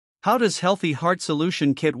How does Healthy Heart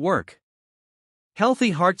Solution Kit work?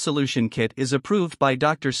 Healthy Heart Solution Kit is approved by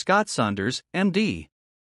Dr. Scott Saunders, MD.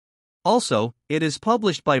 Also, it is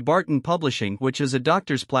published by Barton Publishing, which is a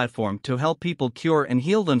doctor's platform to help people cure and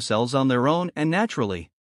heal themselves on their own and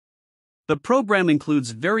naturally. The program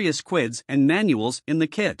includes various quids and manuals in the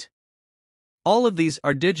kit. All of these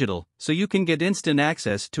are digital, so you can get instant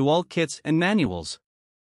access to all kits and manuals.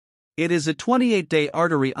 It is a 28-day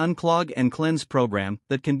artery unclog and cleanse program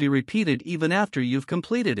that can be repeated even after you've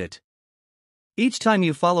completed it. Each time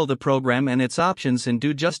you follow the program and its options and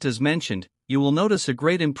do just as mentioned, you will notice a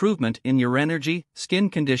great improvement in your energy, skin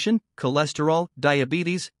condition, cholesterol,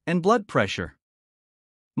 diabetes, and blood pressure.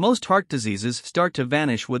 Most heart diseases start to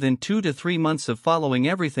vanish within 2 to 3 months of following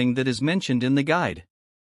everything that is mentioned in the guide.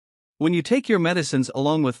 When you take your medicines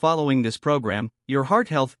along with following this program, your heart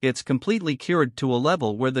health gets completely cured to a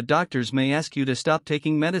level where the doctors may ask you to stop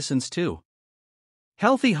taking medicines too.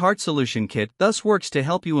 Healthy Heart Solution Kit thus works to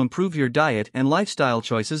help you improve your diet and lifestyle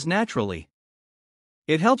choices naturally.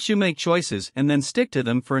 It helps you make choices and then stick to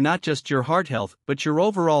them for not just your heart health but your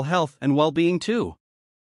overall health and well-being too.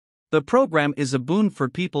 The program is a boon for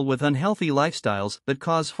people with unhealthy lifestyles that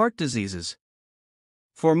cause heart diseases.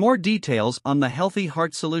 For more details on the Healthy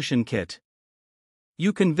Heart Solution Kit,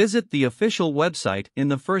 you can visit the official website in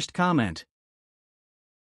the first comment.